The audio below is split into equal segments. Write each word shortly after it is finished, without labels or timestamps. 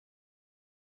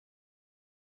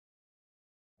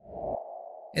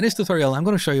In this tutorial, I'm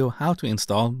going to show you how to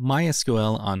install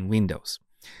MySQL on Windows.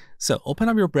 So open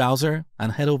up your browser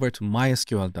and head over to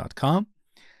mysql.com.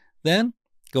 Then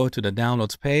go to the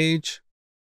downloads page.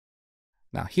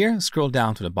 Now here, scroll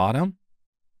down to the bottom.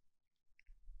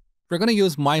 We're going to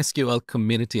use MySQL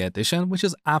Community Edition, which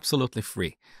is absolutely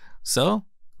free. So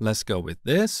let's go with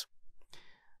this.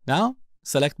 Now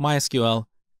select MySQL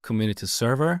Community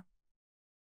Server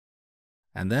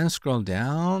and then scroll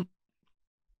down.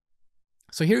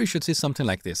 So here you should see something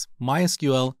like this,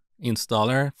 MySQL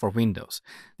installer for Windows.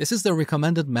 This is the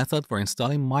recommended method for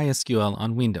installing MySQL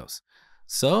on Windows.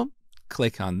 So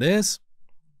click on this.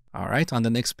 All right, on the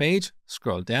next page,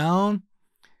 scroll down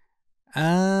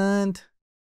and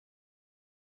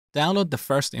download the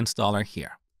first installer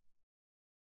here.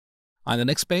 On the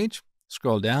next page,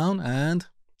 scroll down and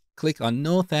click on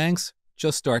no thanks,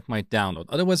 just start my download.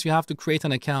 Otherwise, you have to create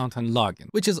an account and log in,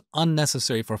 which is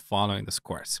unnecessary for following this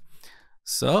course.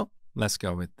 So let's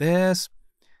go with this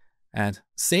and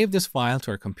save this file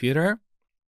to our computer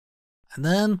and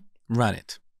then run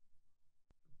it.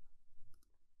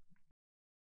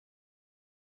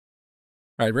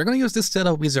 All right, we're going to use this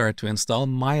setup wizard to install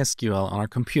MySQL on our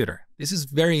computer. This is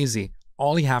very easy.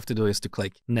 All you have to do is to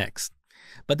click next.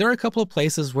 But there are a couple of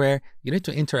places where you need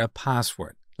to enter a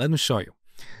password. Let me show you.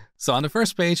 So on the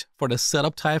first page, for the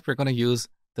setup type, we're going to use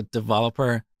the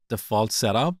developer default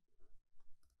setup.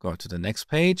 Go to the next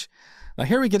page. Now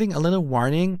here we're getting a little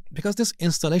warning because this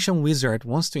installation wizard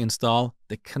wants to install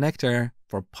the connector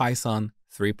for Python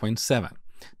 3.7.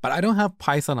 But I don't have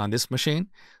Python on this machine,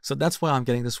 so that's why I'm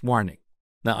getting this warning.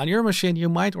 Now on your machine, you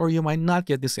might or you might not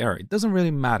get this error. It doesn't really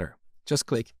matter. Just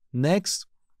click next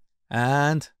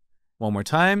and one more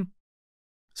time.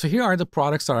 So here are the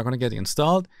products that are going to get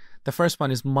installed. The first one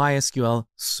is MySQL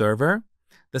Server.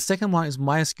 The second one is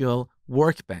MySQL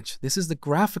Workbench. This is the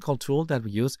graphical tool that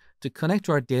we use to connect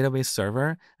to our database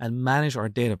server and manage our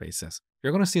databases.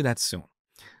 You're going to see that soon.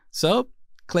 So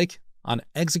click on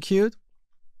execute.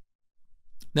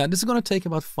 Now this is going to take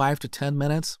about 5 to 10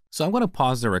 minutes. So I'm going to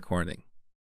pause the recording.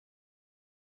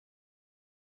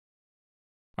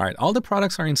 All right, all the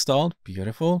products are installed.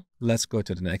 Beautiful. Let's go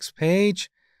to the next page.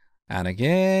 And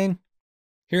again,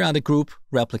 here on the group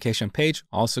replication page,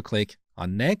 also click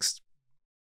on next.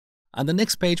 On the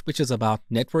next page, which is about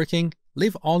networking,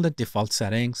 leave all the default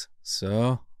settings.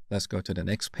 So let's go to the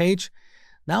next page.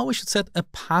 Now we should set a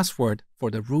password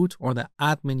for the root or the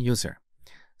admin user.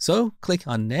 So click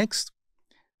on next.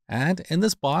 And in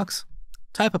this box,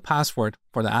 type a password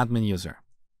for the admin user.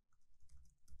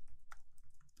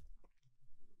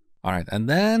 All right, and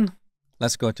then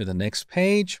let's go to the next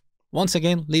page. Once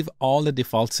again, leave all the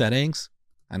default settings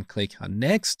and click on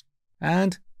next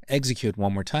and execute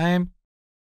one more time.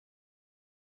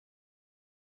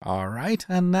 All right,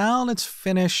 and now let's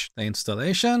finish the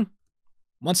installation.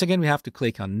 Once again, we have to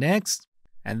click on next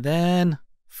and then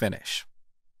finish.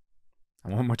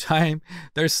 And one more time,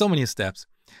 there's so many steps.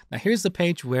 Now here's the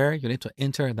page where you need to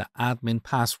enter the admin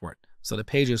password. So the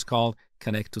page is called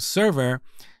Connect to Server.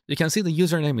 You can see the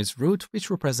username is root,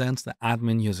 which represents the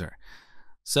admin user.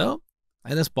 So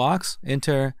in this box,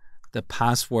 enter the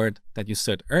password that you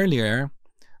set earlier,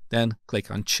 then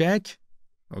click on check.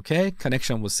 Okay,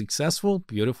 connection was successful,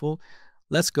 beautiful.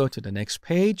 Let's go to the next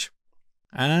page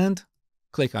and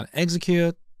click on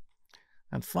execute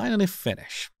and finally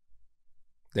finish.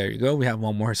 There you go, we have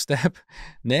one more step.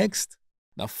 Next.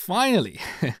 Now finally,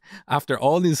 after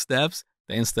all these steps,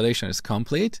 the installation is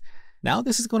complete. Now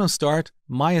this is going to start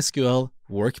MySQL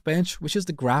Workbench, which is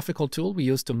the graphical tool we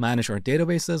use to manage our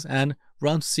databases and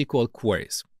run SQL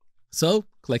queries. So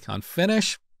click on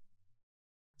finish.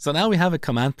 So now we have a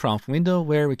command prompt window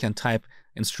where we can type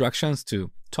instructions to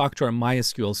talk to our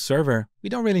MySQL server. We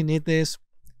don't really need this,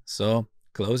 so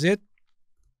close it.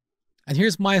 And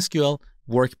here's MySQL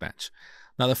Workbench.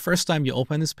 Now the first time you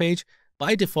open this page,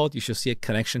 by default, you should see a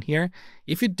connection here.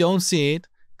 If you don't see it,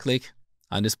 click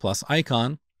on this plus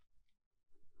icon.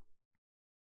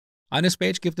 On this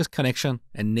page, give this connection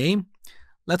a name.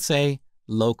 Let's say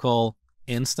local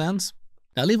instance.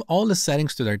 Now leave all the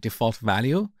settings to their default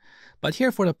value. But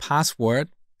here for the password,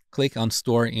 click on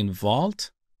Store in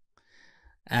Vault.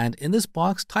 And in this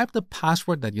box, type the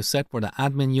password that you set for the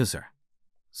admin user.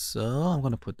 So I'm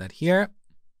going to put that here.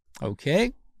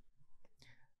 Okay.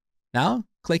 Now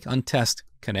click on Test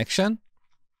Connection.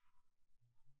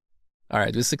 All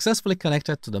right, we successfully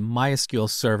connected to the MySQL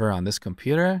server on this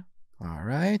computer. All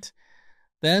right.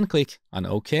 Then click on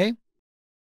OK.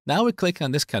 Now we click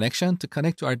on this connection to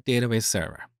connect to our database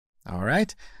server. All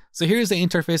right. So here's the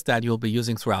interface that you'll be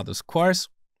using throughout this course.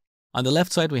 On the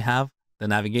left side, we have the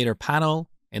navigator panel.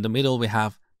 In the middle, we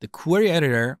have the query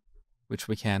editor, which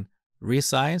we can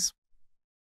resize.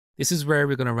 This is where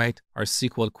we're going to write our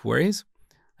SQL queries.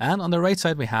 And on the right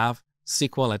side, we have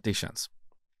SQL additions.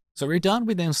 So we're done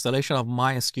with the installation of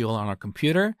MySQL on our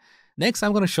computer. Next,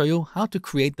 I'm going to show you how to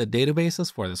create the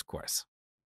databases for this course.